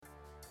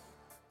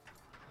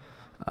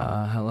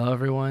Hello,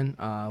 everyone.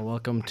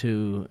 Welcome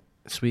to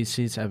Sweet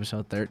Seats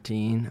episode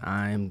 13.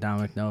 I'm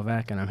Dominic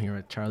Novak, and I'm here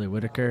with Charlie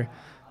Whitaker,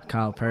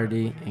 Kyle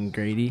Purdy, and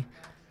Grady.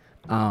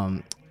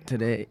 Um,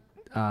 today,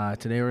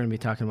 today we're going to be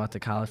talking about the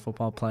college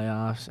football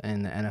playoffs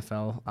and the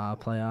NFL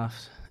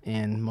playoffs,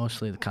 and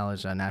mostly the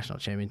college national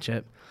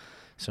championship.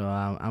 So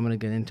I'm going to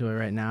get into it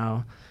right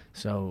now.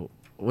 So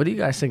what do you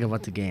guys think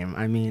about the game?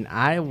 I mean,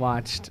 I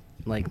watched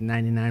like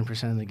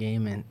 99% of the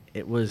game, and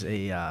it was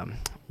a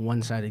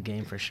one-sided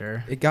game for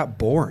sure. It got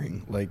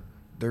boring. Like,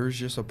 there was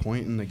just a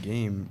point in the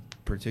game,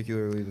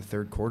 particularly the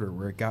third quarter,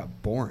 where it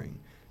got boring.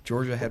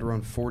 Georgia had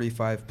run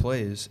 45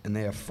 plays, and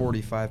they have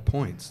 45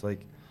 points.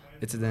 Like,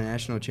 it's the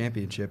national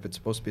championship. It's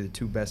supposed to be the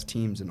two best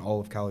teams in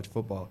all of college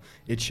football.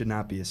 It should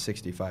not be a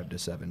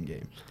 65-7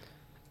 game.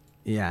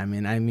 Yeah, I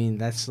mean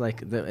that's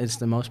like it's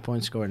the most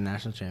points scored in the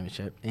national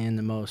championship and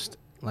the most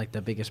like the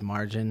biggest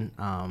margin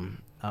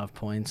of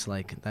points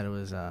like that it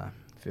was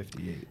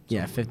 58.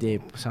 Yeah,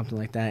 58 something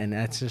like that, and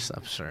that's just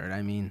absurd.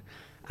 I mean,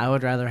 I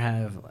would rather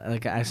have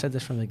like I said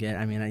this from the get.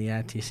 I mean,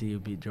 yeah,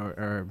 TCU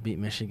beat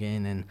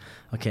Michigan, and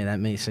okay, that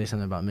may say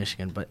something about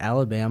Michigan, but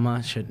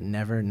Alabama should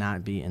never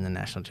not be in the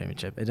national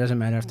championship. It doesn't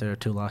matter if they're a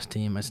two-loss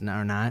team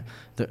or not.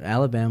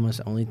 Alabama is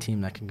the only team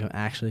that can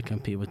actually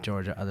compete with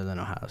Georgia other than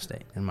Ohio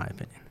State, in my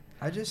opinion.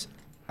 I just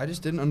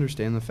didn't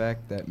understand the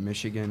fact that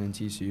Michigan and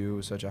TCU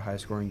was such a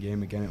high-scoring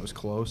game. Again, it was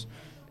close,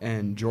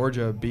 and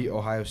Georgia beat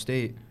Ohio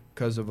State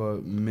because of a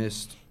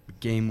missed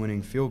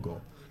game-winning field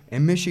goal.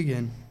 And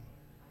Michigan,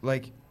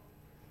 like,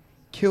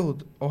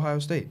 killed Ohio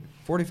State,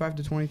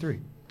 45-23.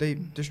 They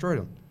destroyed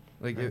them.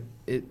 Like,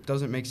 it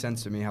doesn't make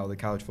sense to me how the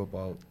college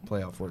football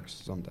playoff works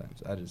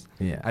sometimes.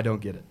 I don't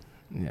get it.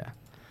 Yeah.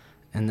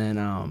 And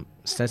then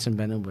Stetson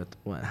Bennett with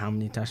how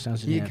many touchdowns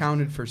did he have?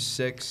 Accounted for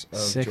six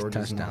of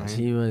Georgia's touchdowns.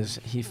 9.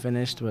 He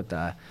finished with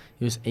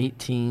he was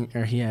 18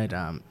 or he had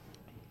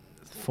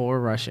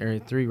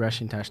three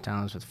rushing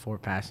touchdowns with 4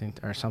 passing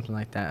or something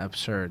like that.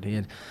 Absurd. He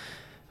had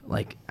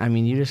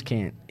you just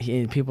can't.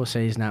 People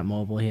say he's not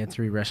mobile. He had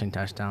 3 rushing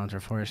touchdowns or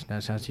 4 rushing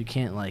touchdowns. You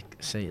can't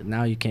say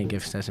now. You can't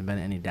give Stetson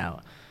Bennett any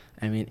doubt.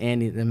 I mean,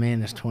 Andy, the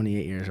man is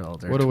 28 years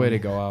old. What a way to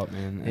go out,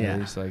 man! Yeah. At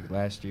least like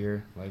last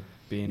year, like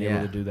being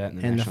able to do that in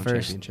the national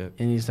championship.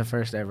 And he's the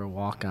first ever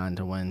walk-on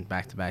to win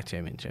back-to-back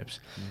championships.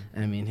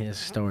 I mean, his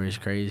story is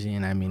crazy,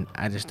 and I mean,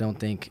 I just don't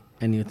think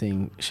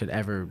anything should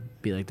ever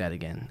be like that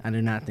again. I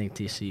do not think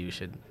TCU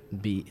should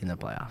be in the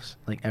playoffs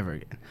like ever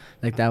again.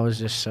 Like that was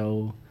just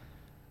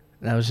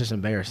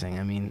embarrassing.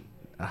 I mean,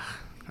 I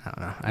don't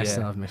know. I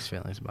still have mixed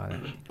feelings about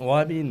it. Well,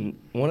 I mean,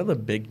 one of the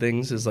big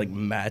things is like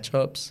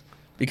matchups.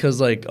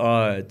 Because,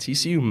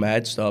 TCU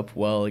matched up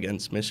well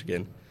against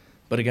Michigan,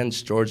 but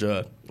against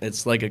Georgia,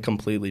 it's, like, a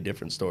completely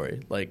different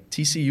story. Like,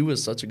 TCU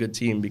is such a good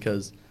team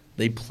because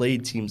they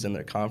played teams in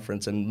their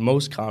conference, and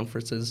most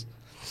conferences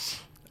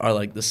are,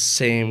 like, the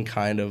same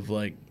kind of,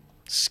 like,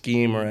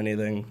 scheme or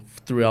anything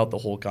throughout the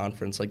whole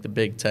conference. Like, the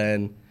Big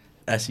Ten,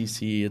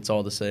 SEC, it's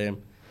all the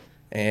same.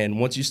 And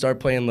once you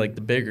start playing, like,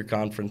 the bigger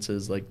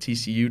conferences like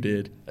TCU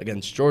did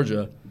against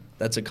Georgia,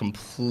 that's a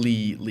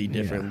completely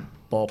different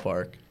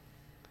ballpark.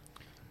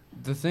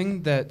 The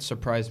thing that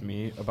surprised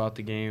me about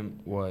the game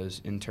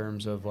was in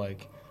terms of,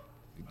 like,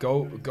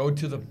 go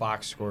to the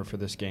box score for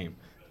this game.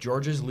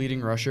 Georgia's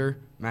leading rusher,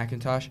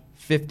 McIntosh,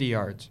 50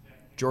 yards.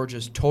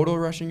 Georgia's total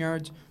rushing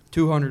yards,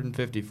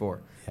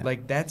 254. Yeah.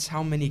 Like, that's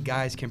how many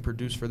guys can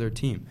produce for their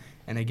team.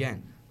 And,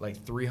 again,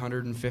 like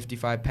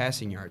 355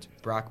 passing yards.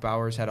 Brock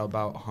Bowers had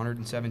about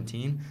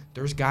 117.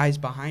 There's guys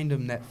behind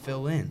him that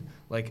fill in.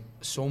 Like,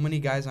 so many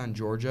guys on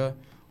Georgia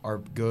are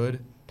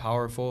good,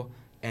 powerful,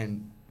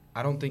 and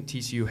I don't think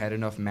TCU had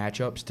enough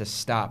matchups to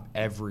stop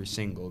every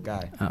single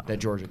guy that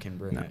Georgia can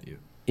bring at you.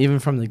 Even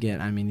from the get,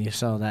 I mean, you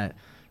saw that,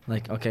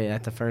 like, okay,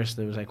 at the first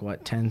there was like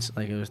 10,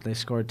 like they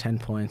scored 10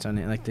 points on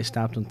it, like they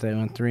stopped them, they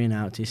went 3 and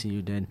out.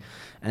 TCU did,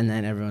 and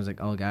then everyone's like,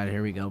 oh god,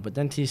 here we go. But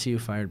then TCU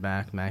fired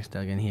back. Max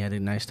Duggan, he had a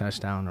nice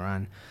touchdown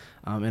run,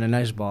 and a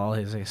nice ball.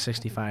 He was like a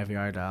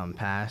 65-yard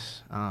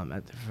pass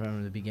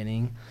from the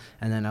beginning,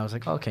 and then I was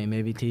like, okay,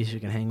 maybe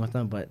TCU can hang with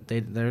them, but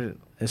they're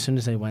as soon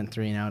as they went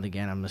 3 and out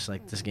again, I'm just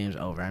like, this game's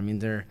over. I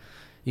mean,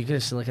 you could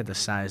just look at the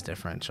size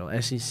differential.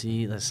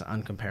 SEC, that's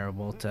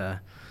uncomparable to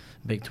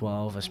Big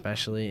 12,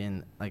 especially,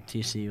 and like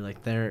TCU,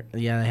 like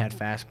they had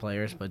fast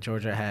players, but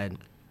Georgia had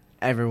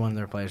every one of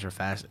their players were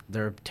fast.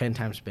 They're 10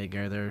 times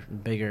bigger. They're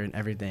bigger in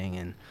everything,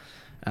 and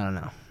I don't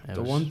know.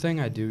 The one thing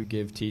I do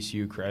give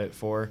TCU credit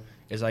for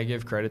is I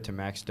give credit to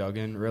Max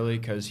Duggan, really,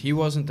 because he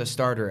wasn't the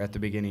starter at the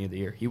beginning of the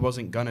year. He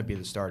wasn't going to be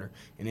the starter.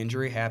 An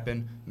injury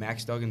happened.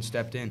 Max Duggan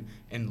stepped in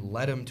and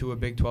led him to a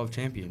Big 12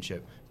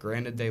 championship.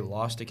 Granted, they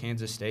lost to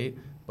Kansas State,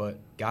 but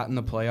got in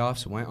the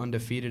playoffs, went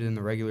undefeated in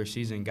the regular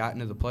season, got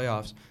into the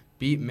playoffs,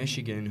 beat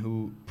Michigan,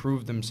 who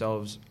proved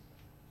themselves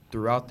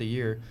throughout the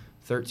year,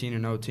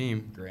 13-0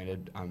 team.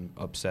 Granted, I'm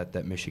upset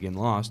that Michigan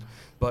lost,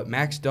 but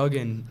Max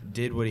Duggan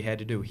did what he had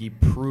to do. He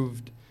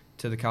proved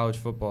to the college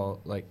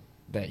football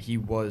that he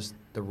was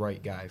the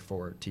right guy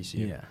for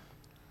TCU.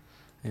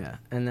 Yeah.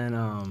 And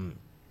then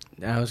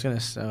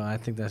So I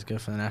think that's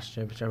good for the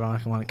national championship. I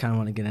kind of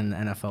want to get into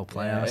the NFL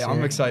playoffs. Yeah, I'm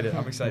here. excited.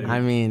 I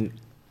mean,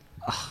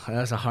 that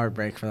was a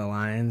heartbreak for the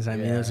Lions. I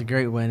mean, it was a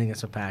great win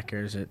against the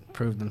Packers. It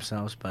proved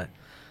themselves, but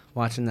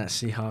watching that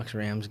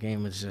Seahawks-Rams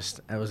game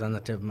it was on the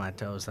tip of my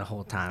toes the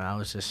whole time. I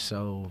was just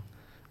so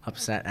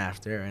upset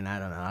after, and I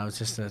don't know. I was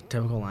just a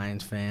typical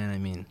Lions fan. I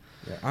mean,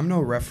 I'm no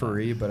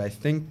referee, but I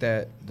think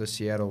that the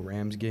Seattle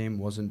Rams game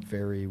wasn't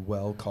very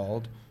well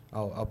called.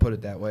 I'll put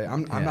it that way.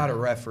 I'm not a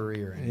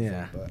referee or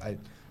anything, but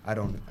I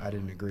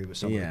didn't agree with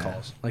some of the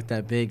calls. Like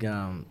that big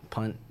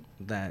punt,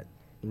 that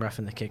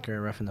roughing the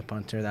kicker, roughing the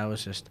punter. That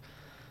was just,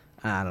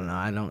 I don't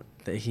know.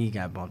 He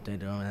got bumped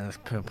into him, and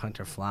the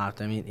punter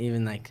flopped. I mean,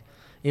 even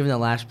the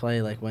last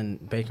play, like when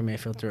Baker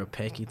Mayfield threw a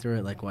pick, he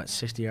threw it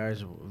 60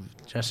 yards.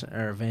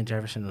 Van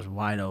Jefferson was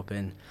wide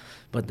open,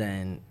 but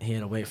then he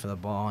had to wait for the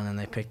ball, and then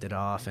they picked it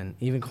off. And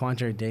even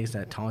Quandre Diggs,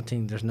 that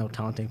taunting, there's no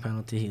taunting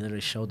penalty. He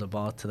literally showed the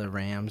ball to the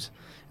Rams.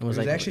 It was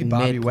actually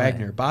Bobby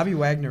Wagner. Bobby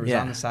Wagner was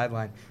on the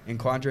sideline, and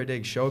Quandre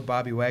Diggs showed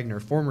Bobby Wagner,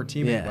 former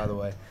teammate by the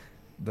way,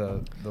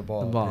 the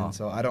ball. The ball. And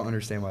so I don't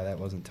understand why that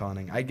wasn't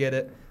taunting. I get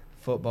it,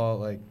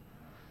 football,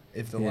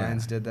 if the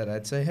Lions did that,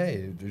 I'd say,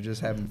 hey, they're just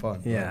having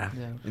fun. Yeah.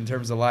 In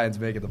terms of Lions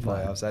making the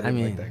playoffs, I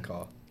didn't like that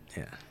call.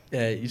 Yeah.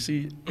 Yeah, you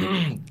see,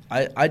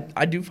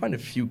 I do find a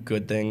few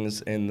good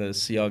things in the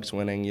Seahawks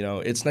winning. You know,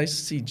 it's nice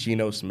to see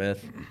Geno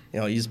Smith. You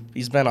know, he's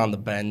been on the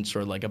bench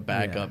or like a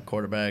backup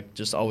quarterback,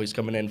 just always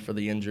coming in for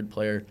the injured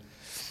player.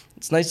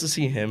 It's nice to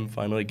see him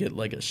finally get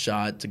like a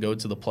shot to go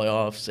to the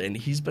playoffs, and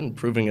he's been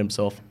proving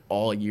himself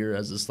all year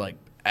as this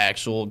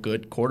actual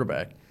good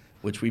quarterback,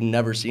 which we've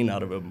never seen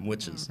out of him,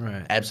 which is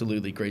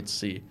absolutely great to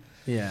see.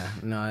 Yeah,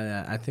 no,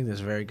 I think that's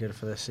very good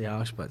for the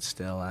Seahawks, but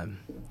still, I'm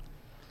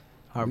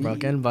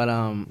heartbroken.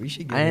 But we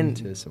should get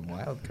into some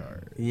wild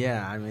card.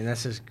 Yeah, I mean,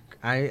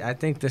 I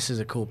think this is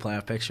a cool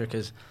playoff picture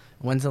because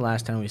when's the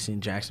last time we've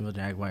seen Jacksonville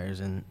Jaguars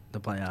in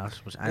the playoffs?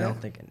 Which I don't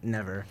think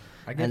never.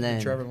 I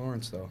get Trevor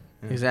Lawrence though.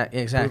 Yeah.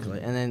 Exactly,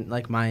 and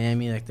then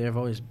Miami, they've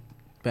always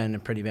been a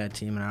pretty bad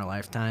team in our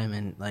lifetime,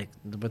 and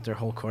with their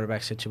whole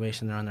quarterback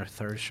situation, they're on their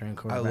third string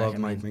quarterback. I love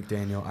Mike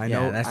McDaniel. I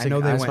that's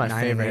know they went my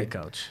 9 favorite and 8.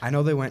 Coach. I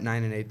know they went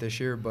 9-8 this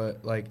year,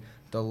 but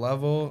the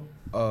level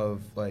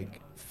of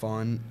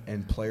fun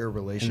and player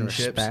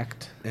relationships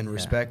and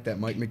respect that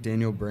Mike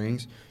McDaniel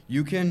brings,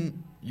 you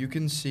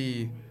can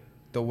see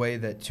the way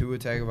that Tua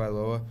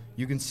Tagovailoa,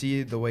 you can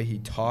see the way he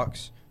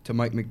talks to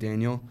Mike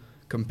McDaniel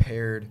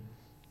compared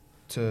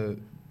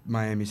to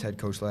Miami's head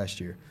coach last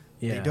year.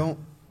 Yeah.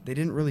 They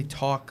didn't really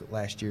talk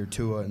last year,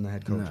 Tua and the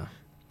head coach. No.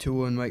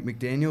 Tua and Mike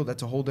McDaniel,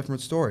 that's a whole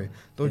different story.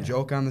 They'll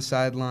joke on the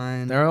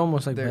sideline. They're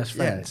almost like best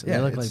friends. They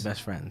look like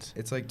best friends.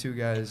 It's like two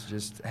guys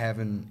just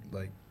having,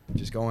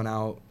 just going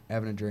out,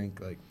 having a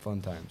drink, fun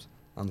times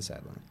on the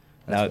sideline.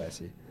 That's what I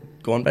see.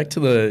 Going back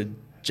to the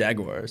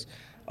Jaguars,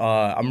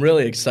 I'm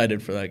really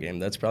excited for that game.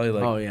 That's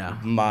probably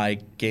my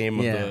game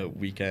of the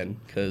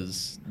weekend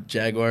because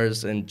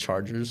Jaguars and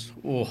Chargers,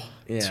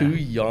 two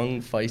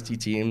young, feisty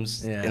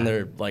teams in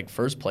their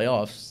first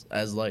playoffs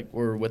as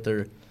or with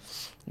their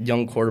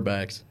young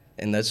quarterbacks,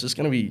 and that's just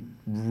gonna be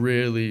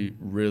really,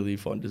 really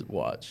fun to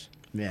watch.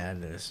 Yeah,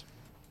 it is.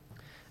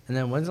 And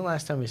then when's the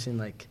last time we've seen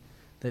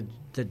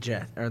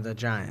the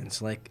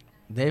Giants?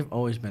 They've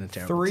always been a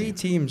terrible Three team.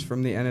 teams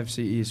from the NFC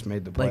East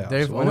made the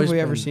playoffs. When have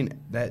we ever seen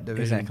that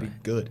division be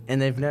good?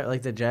 And they've never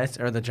the Jets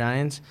or the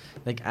Giants.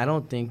 I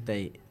don't think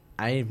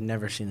I've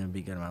never seen them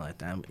be good in my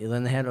lifetime.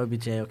 Then they had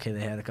OBJ. Okay, they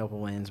had a couple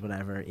wins,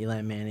 whatever.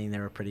 Eli Manning, they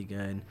were pretty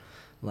good.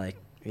 But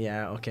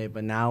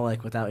now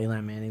without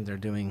Eli Manning, they're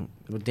doing.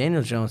 With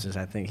Daniel Jones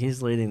I think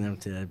he's leading them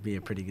to be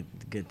a pretty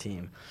good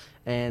team,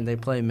 and they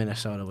play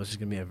Minnesota, which is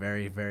going to be a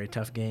very, very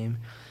tough game.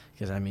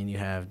 Because, you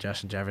have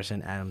Justin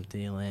Jefferson, Adam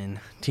Thielen,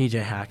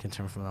 T.J.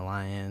 Hockenson from the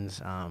Lions,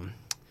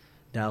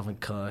 Dalvin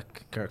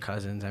Cook, Kirk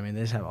Cousins. They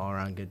just have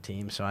all-around good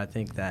teams. So I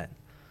think that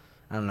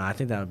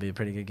would be a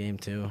pretty good game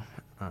too.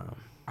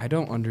 I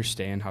don't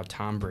understand how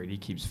Tom Brady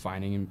keeps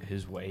finding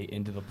his way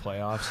into the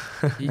playoffs.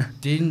 He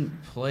didn't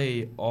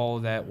play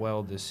all that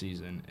well this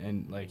season,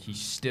 and he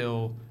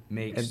still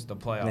makes the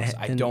playoffs.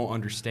 I don't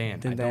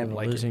understand. Didn't they have a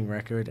losing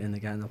record and they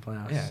got in the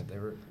playoffs? Yeah, they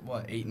were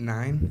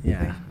 8-9.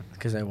 Yeah,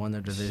 because they won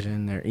their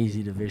division, their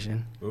easy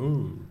division.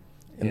 Ooh.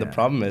 And the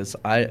problem is,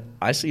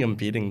 I see them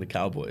beating the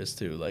Cowboys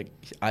too.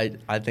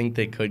 I think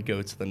they could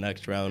go to the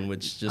next round,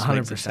 which just 100%.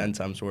 makes it 10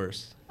 times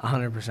worse.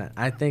 100%.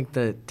 I think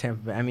the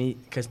Tampa Bay.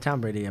 Because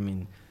Tom Brady.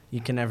 You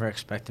can never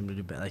expect him to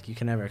do better. You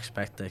can never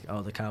expect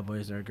the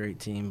Cowboys are a great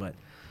team, but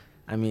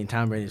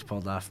Tom Brady's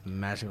pulled off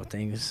magical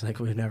things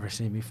we've never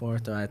seen before.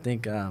 So I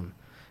think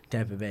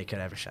Tampa Bay could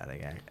have a shot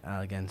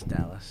against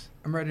Dallas.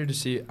 I'm ready to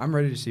see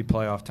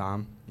playoff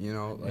Tom.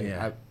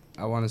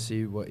 I want to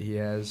see what he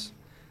has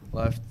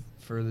left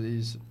for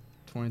these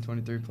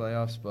 2023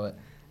 playoffs. But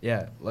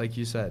like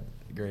you said,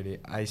 Grady,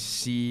 I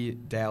see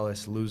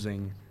Dallas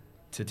losing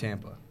to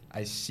Tampa.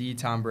 I see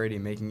Tom Brady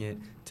making it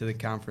to the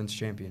conference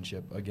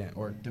championship again,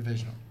 or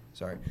divisional.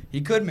 Sorry.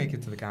 He could make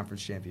it to the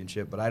conference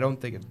championship, but I don't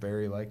think it's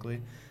very likely.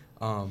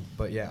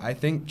 I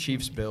think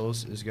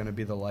Chiefs-Bills is going to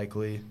be the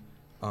likely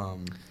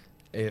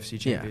AFC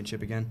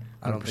Championship again.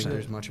 I don't think 100%.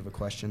 there's much of a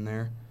question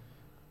there.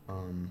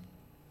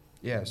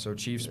 Yeah, so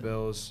Chiefs,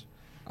 Bills.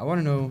 I want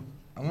to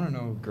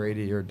know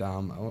Grady or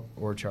Dom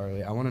or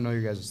Charlie. I want to know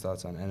your guys'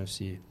 thoughts on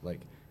NFC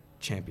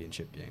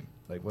championship game.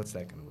 What's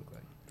that going to look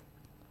like?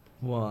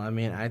 Well, I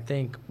mean, I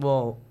think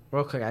real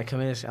quick, I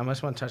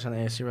just want to touch on the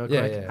AFC real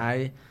quick.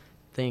 Yeah.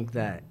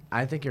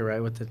 I think you're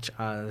right with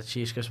the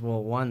Chiefs because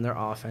one, their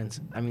offense.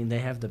 I mean, they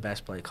have the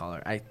best play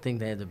caller. I think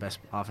they have the best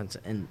offense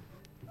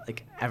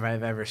I've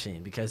ever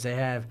seen because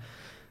they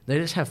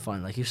just have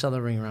fun. You saw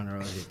the ring around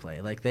earlier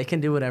play. They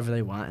can do whatever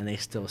they want and they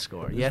still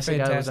score. Yes,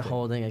 it was a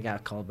holding, it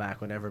got called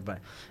back, whatever, but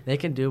they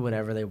can do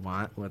whatever they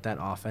want with that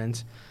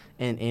offense.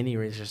 And Andy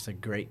Reid's just a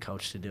great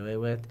coach to do it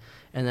with.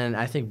 And then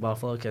I think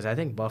Buffalo, because I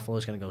think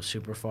Buffalo's going to go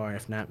super far,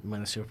 if not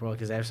win the Super Bowl,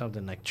 because they have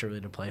something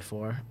truly to play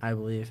for, I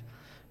believe.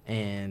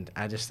 And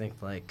I just think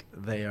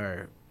they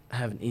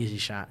have an easy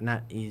shot.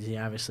 Not easy,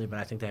 obviously, but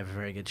I think they have a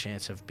very good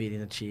chance of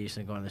beating the Chiefs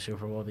and going to the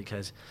Super Bowl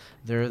because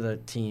they're the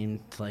team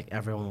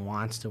everyone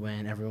wants to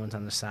win. Everyone's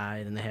on the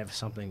side, and they have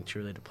something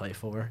truly to play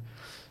for.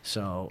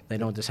 So they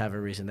don't just have a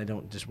reason. They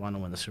don't just want to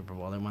win the Super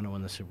Bowl. They want to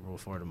win the Super Bowl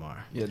for tomorrow.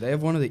 Yeah, they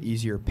have one of the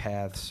easier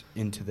paths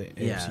into the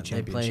AFC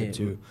Championship,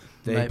 too.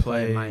 They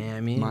play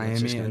Miami,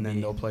 and then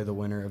they'll play the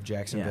winner of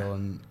Jacksonville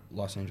and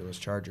Los Angeles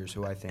Chargers,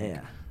 who I think.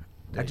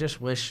 Yeah. I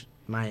just wish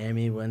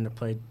Miami wouldn't have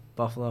played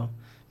Buffalo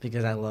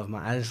because I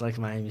just like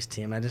Miami's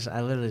team. I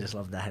literally just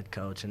love the head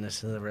coach, and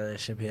this is the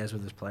relationship he has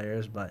with his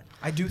players. But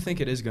I do think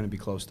it is going to be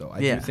close, though.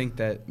 I do think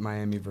that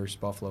Miami versus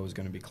Buffalo is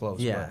going to be close.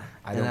 Yeah.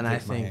 But I don't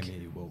think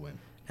Miami will win.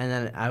 And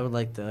then I would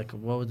like to,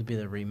 what would be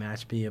the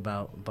rematch be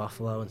about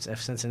Buffalo?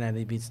 If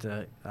Cincinnati beats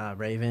the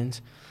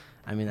Ravens,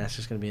 I mean, that's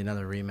just going to be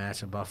another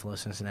rematch of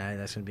Buffalo-Cincinnati.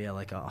 That's going to be a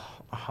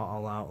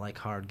all-out,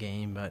 hard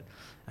game. But,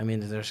 I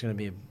mean, there's going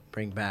to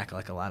bring back,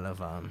 a lot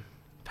of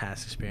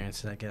past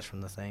experiences, I guess,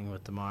 from the thing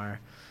with DeMar.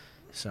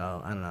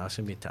 So, I don't know. It's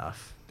going to be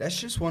tough. That's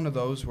just one of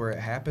those where it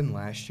happened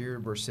last year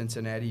where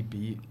Cincinnati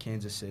beat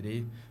Kansas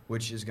City,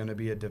 which is going to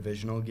be a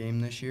divisional game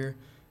this year.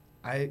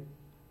 I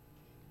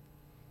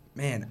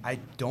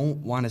don't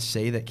want to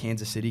say that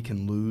Kansas City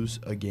can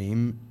lose a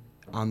game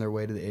on their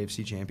way to the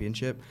AFC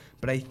Championship,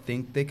 but I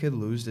think they could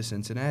lose to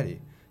Cincinnati.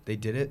 They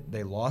did it.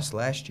 They lost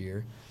last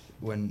year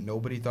when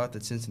nobody thought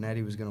that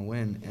Cincinnati was going to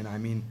win. And,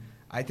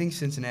 I think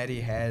Cincinnati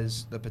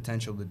has the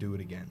potential to do it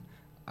again.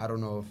 I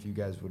don't know if you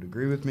guys would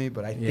agree with me,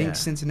 but I think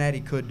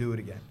Cincinnati could do it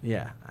again.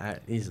 Yeah,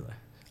 easily.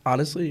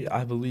 Honestly,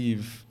 I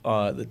believe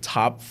the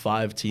top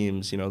 5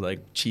 teams,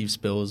 Chiefs,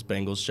 Bills,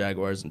 Bengals,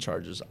 Jaguars, and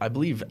Chargers, I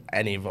believe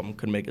any of them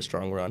could make a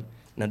strong run.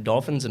 Now,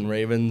 Dolphins and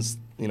Ravens,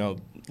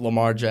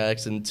 Lamar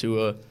Jackson,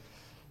 Tua,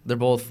 they're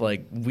both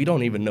we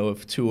don't even know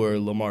if Tua or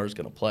Lamar is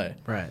going to play.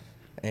 Right.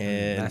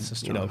 And that's the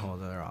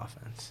stronghold of their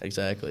offense.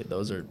 Exactly.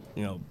 Those are,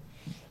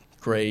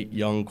 great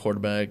young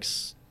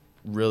quarterbacks,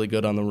 really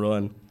good on the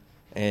run.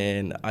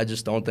 And I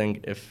just don't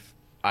think if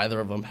either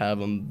of them have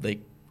them,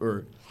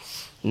 or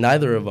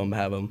neither of them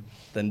have them,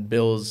 then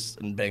Bills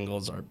and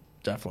Bengals are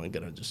definitely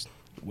going to just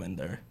win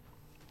there.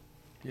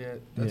 Yeah,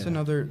 that's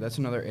another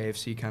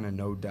AFC kind of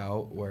no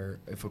doubt where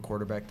if a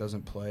quarterback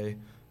doesn't play,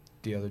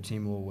 the other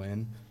team will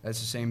win. That's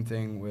the same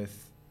thing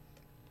with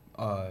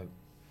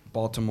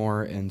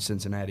Baltimore and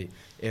Cincinnati.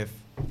 If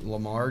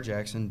Lamar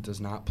Jackson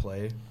does not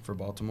play for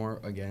Baltimore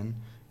again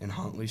and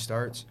Huntley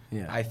starts,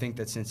 I think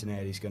that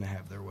Cincinnati's going to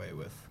have their way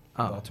with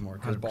Baltimore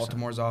because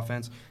Baltimore's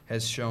offense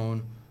has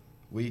shown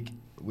week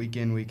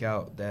in, week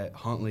out that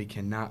Huntley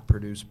cannot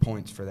produce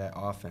points for that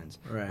offense.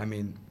 Right. I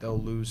mean, they'll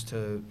lose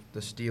to the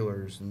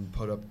Steelers and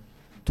put up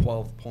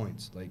 12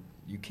 points.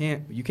 You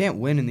can't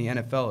win in the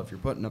NFL if you're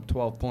putting up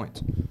 12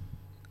 points.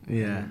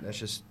 Yeah.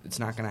 It's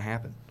not going to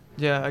happen.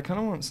 Yeah, I kind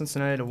of want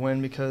Cincinnati to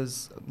win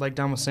because, like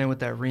Don was saying with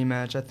that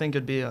rematch, I think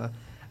it'd be a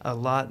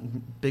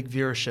big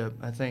viewership.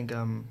 I think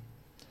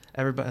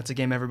it's a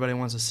game everybody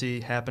wants to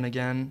see happen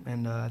again,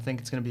 and I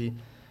think it's going to be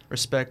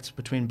respect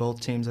between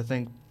both teams. I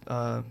think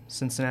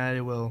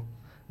Cincinnati will.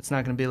 It's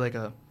not going to be like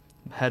a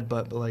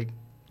headbutt, but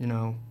you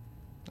know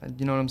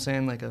what I'm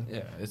saying?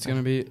 It's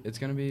going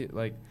to be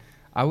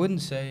I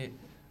wouldn't say.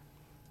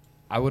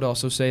 I would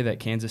also say that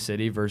Kansas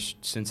City versus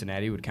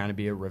Cincinnati would kind of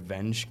be a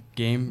revenge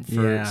game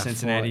for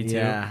Cincinnati too.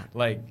 Yeah.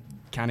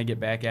 Kind of get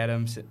back at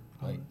them.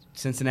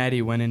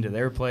 Cincinnati went into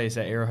their place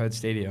at Arrowhead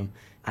Stadium.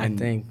 I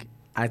think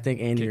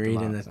Andy Reid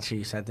and the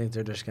Chiefs. I think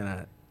they're just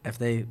gonna. If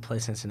they play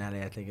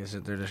Cincinnati, I think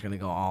they're just gonna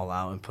go all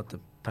out and put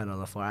the pen on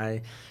the floor.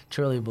 I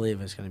truly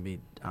believe it's gonna be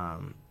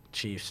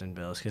Chiefs and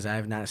Bills because I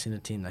have not seen a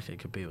team that could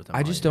compete with them.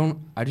 I just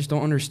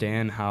don't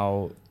understand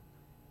how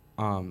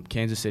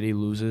Kansas City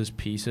loses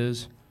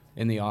pieces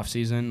in the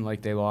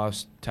offseason. They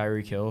lost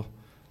Tyreek Hill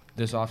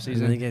this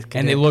offseason,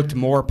 and they looked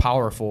more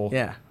powerful.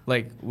 Yeah.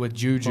 With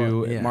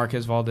Juju,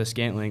 Marquez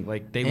Valdes-Scantling,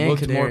 they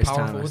looked more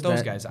powerful with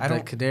those guys.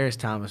 Kadarius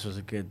Thomas was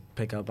a good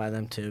pickup by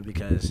them too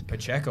because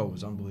Pacheco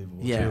was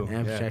unbelievable too.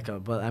 And Pacheco.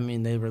 But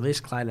they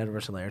released Clyde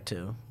Edwards-Helaire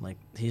too.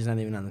 He's not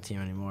even on the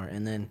team anymore.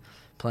 And then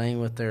playing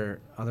with their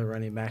other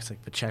running backs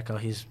like Pacheco,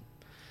 he's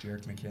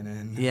Jerick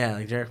McKinnon. Yeah,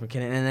 Jerick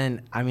McKinnon.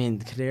 And then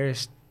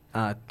Kadarius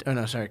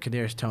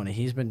Kadarius Toney.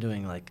 He's been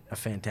doing like a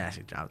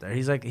fantastic job there.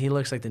 He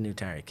looks like the new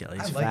Tyreek Hill.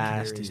 He's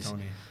fast. Kadarius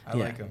Toney. I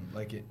yeah.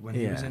 like him. When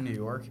he was in New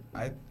York,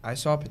 I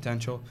saw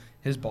potential.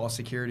 His ball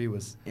security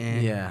was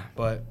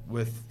but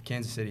with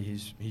Kansas City,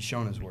 he's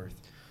shown his worth.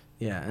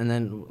 Yeah, and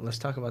then let's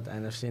talk about the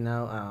NFC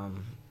now,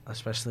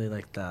 especially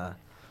like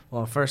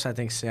first I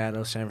think San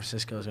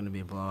Francisco is going to be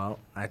a blowout.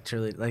 I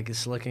truly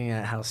it's looking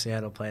at how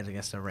Seattle played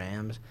against the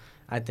Rams.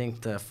 I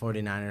think the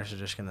 49ers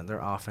are their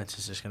offense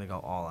is just going to go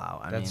all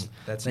out.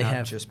 That's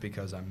not just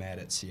because I'm mad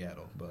at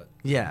Seattle, but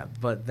yeah,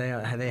 but they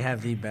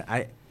have the best.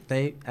 I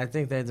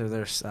think they're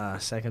their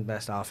second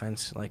best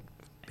offense, like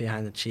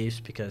behind the Chiefs,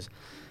 because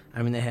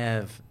they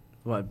have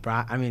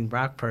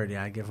Brock Purdy.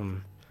 I give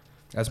him.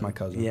 That's my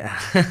cousin. Yeah.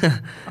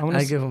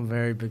 I give him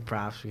very big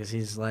props because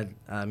he's led.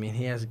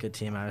 He has a good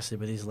team, obviously,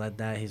 but he's led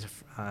that.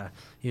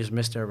 He was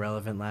Mr.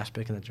 Irrelevant, last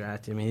pick in the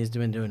draft. He's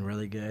been doing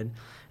really good.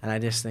 And I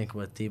just think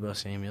with Deebo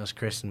Samuels,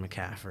 Christian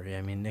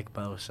McCaffrey, Nick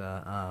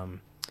Bosa,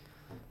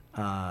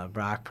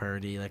 Brock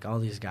Purdy, like all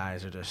these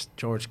guys are just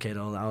George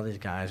Kittle. All these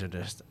guys are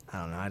just, I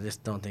don't know. I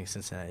just don't think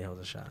Cincinnati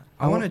holds a shot.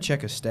 I want to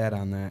check a stat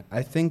on that.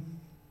 I think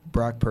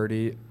Brock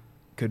Purdy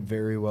could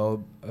very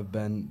well have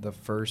been the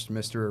first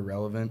Mr.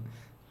 Irrelevant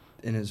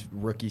in his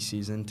rookie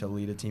season to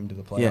lead a team to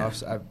the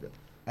playoffs. Yeah.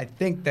 I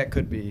think that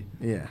could be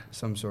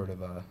some sort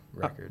of a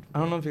record. I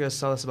don't know if you guys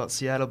saw this about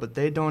Seattle, but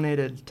they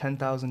donated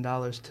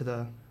 $10,000 to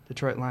the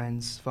Detroit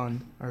Lions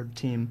fund or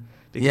team.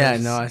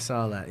 I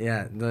saw that.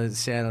 Yeah, the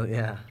Seattle.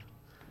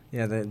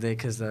 Yeah,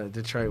 because the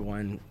Detroit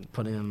won,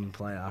 putting them in the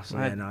playoffs. So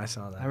I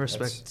saw that. I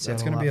respect.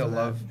 That's going to be a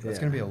love. That's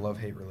going to be a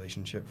love-hate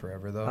relationship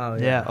forever, though. Oh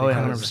yeah.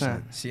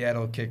 100%.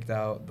 Seattle kicked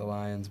out the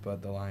Lions,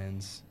 but the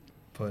Lions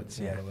put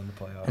Seattle in the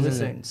playoffs. I'm just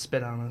saying,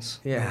 spit on us.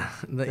 Yeah,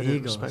 the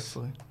Eagles.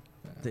 Respectfully.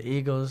 The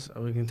Eagles.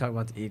 We can talk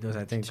about the Eagles.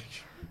 I think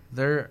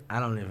I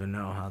don't even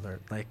know how they're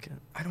like.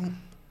 I don't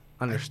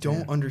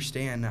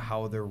understand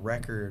how their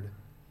record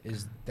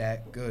is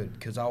that good,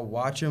 because I'll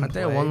watch them. Aren't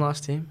they a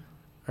one-loss team,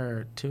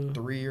 or 2,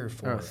 3 or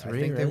 4? Or 3,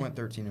 I think really? They went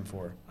 13-4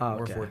 or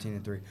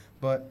 14-3.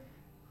 But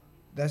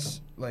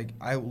that's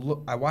I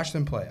watch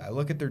them play. I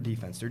look at their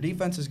defense. Their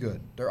defense is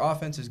good. Their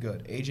offense is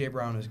good. A.J.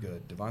 Brown is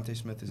good. Devontae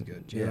Smith is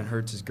good. Jalen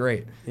Hurts is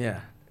great. Yeah.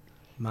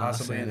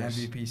 Possibly an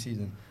MVP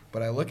season.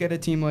 But I look at a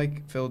team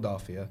like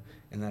Philadelphia,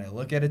 and then I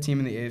look at a team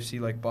in the AFC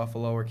like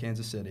Buffalo or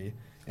Kansas City,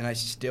 and I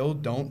still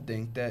don't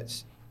think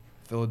that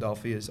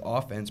Philadelphia's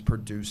offense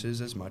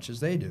produces as much as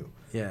they do.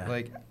 Yeah.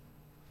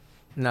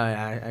 No,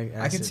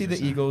 I could see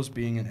the Eagles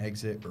being an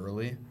exit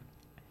early.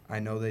 I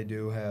know they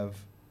do have.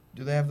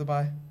 Do they have the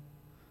bye?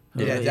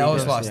 Yeah,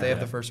 Dallas lost. They have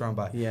the first round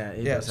bye.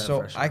 Yeah.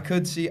 So I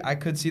could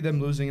see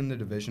them losing in the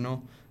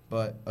divisional,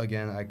 but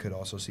again, I could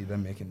also see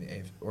them making the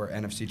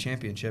NFC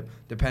Championship,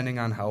 depending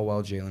on how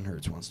well Jalen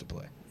Hurts wants to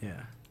play.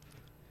 Yeah.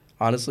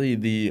 Honestly,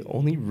 the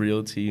only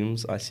real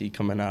teams I see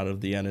coming out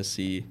of the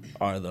NFC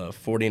are the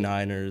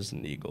 49ers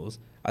and Eagles.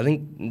 I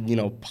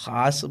think,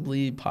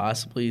 possibly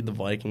the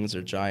Vikings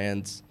or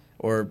Giants,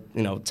 or,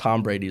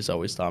 Tom Brady's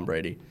always Tom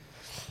Brady.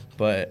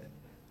 But,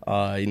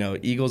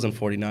 Eagles and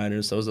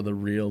 49ers, those are the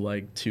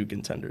real, 2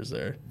 contenders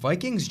there.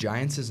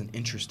 Vikings-Giants is an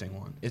interesting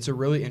one. It's a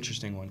really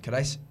interesting one.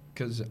 Because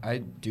I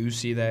do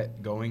see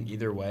that going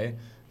either way.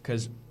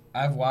 Because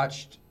I've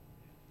watched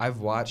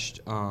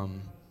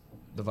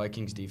the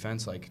Vikings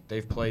defense.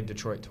 They've played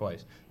Detroit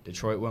twice.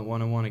 Detroit went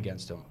 1-1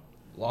 against them.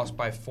 Lost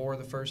by 4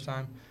 the first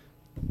time.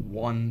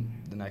 Won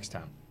the next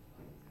time.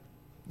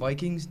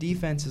 Vikings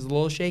defense is a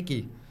little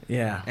shaky.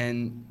 Yeah.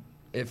 And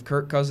if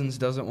Kirk Cousins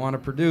doesn't want to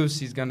produce,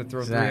 he's going to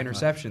throw 3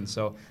 interceptions.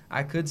 So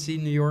I could see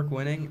New York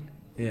winning.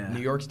 Yeah.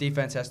 New York's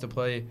defense has to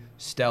play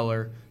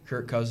stellar.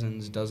 Kirk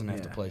Cousins doesn't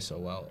have to play so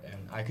well.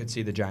 And I could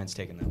see the Giants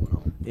taking that one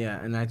home.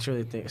 Yeah, and I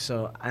truly think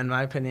so. In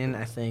my opinion,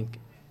 I think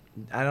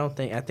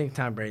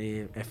Tom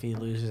Brady, if he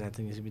loses, I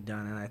think he's going to be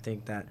done. And I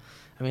think that,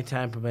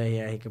 Tampa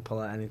Bay, he could pull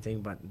out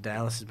anything, but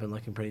Dallas has been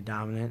looking pretty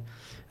dominant.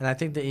 And I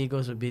think the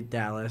Eagles would beat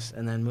Dallas,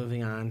 and then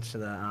moving on to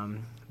the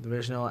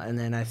divisional. And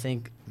then I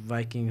think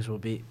Vikings will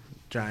beat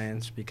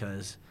Giants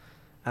because,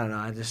 I don't know,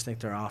 I just think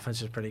their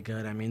offense is pretty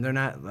good. They're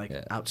not,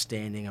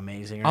 outstanding,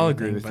 amazing or I'll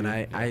anything, agree with but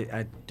you.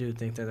 I do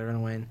think that they're going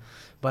to win.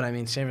 But,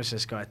 San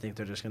Francisco, I think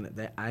they're just going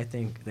to – I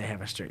think they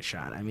have a straight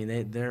shot.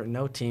 They're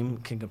no team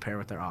can compare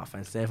with their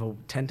offense. They have a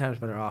 10 times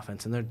better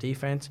offense, and their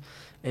defense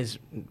is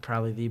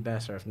probably the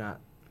best, or if not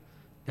 –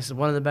 it's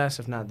one of the best,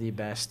 if not the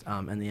best,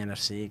 in the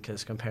NFC,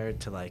 because compared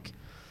to, I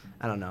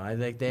don't know, I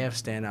think they have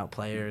standout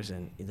players,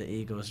 and the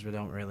Eagles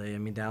don't really.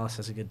 Dallas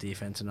has a good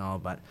defense and all,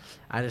 but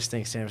I just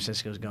think San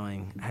Francisco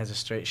has a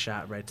straight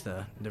shot right to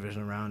the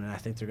divisional round, and I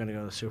think they're going to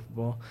go to the Super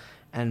Bowl.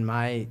 And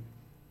my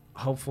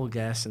hopeful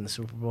guess in the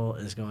Super Bowl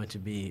is going to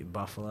be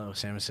Buffalo,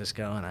 San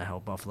Francisco, and I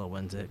hope Buffalo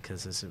wins it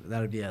because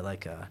that would be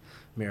a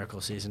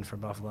miracle season for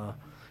Buffalo,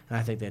 and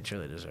I think they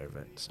truly deserve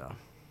it. So.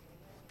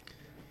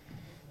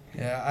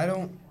 Yeah, I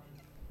don't.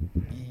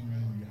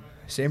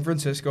 San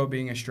Francisco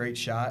being a straight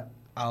shot,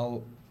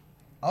 I'll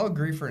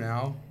agree for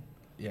now.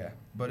 Yeah,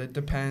 but it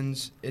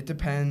depends. It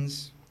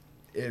depends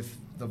if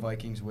the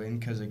Vikings win,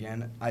 because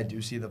again, I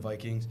do see the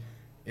Vikings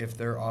if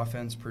their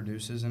offense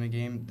produces in a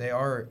game, they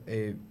are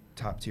a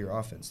top-tier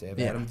offense. They have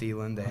Adam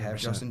Thielen. They have 100%.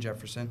 Justin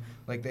Jefferson.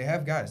 Like, they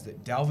have guys.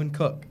 Dalvin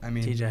Cook. I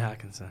mean, T.J.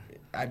 Hawkinson.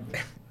 I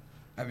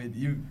mean,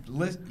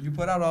 you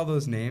put out all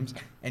those names,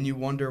 and you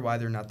wonder why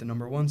they're not the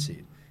number 1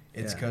 seed.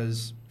 It's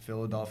because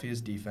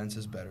Philadelphia's defense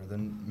is better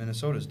than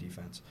Minnesota's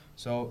defense.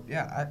 So,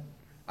 yeah,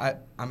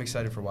 I'm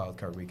excited for Wild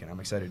Card Weekend. I'm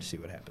excited to see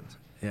what happens.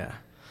 Yeah.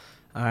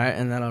 All right,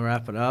 and that'll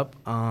wrap it up.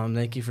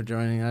 Thank you for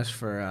joining us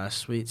for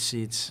Sweet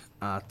Seats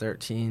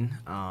 13,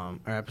 or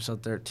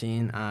episode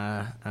 13.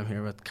 I'm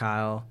here with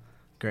Kyle,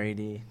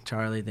 Grady,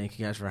 Charlie. Thank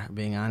you guys for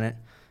being on it,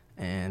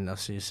 and I'll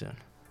see you soon.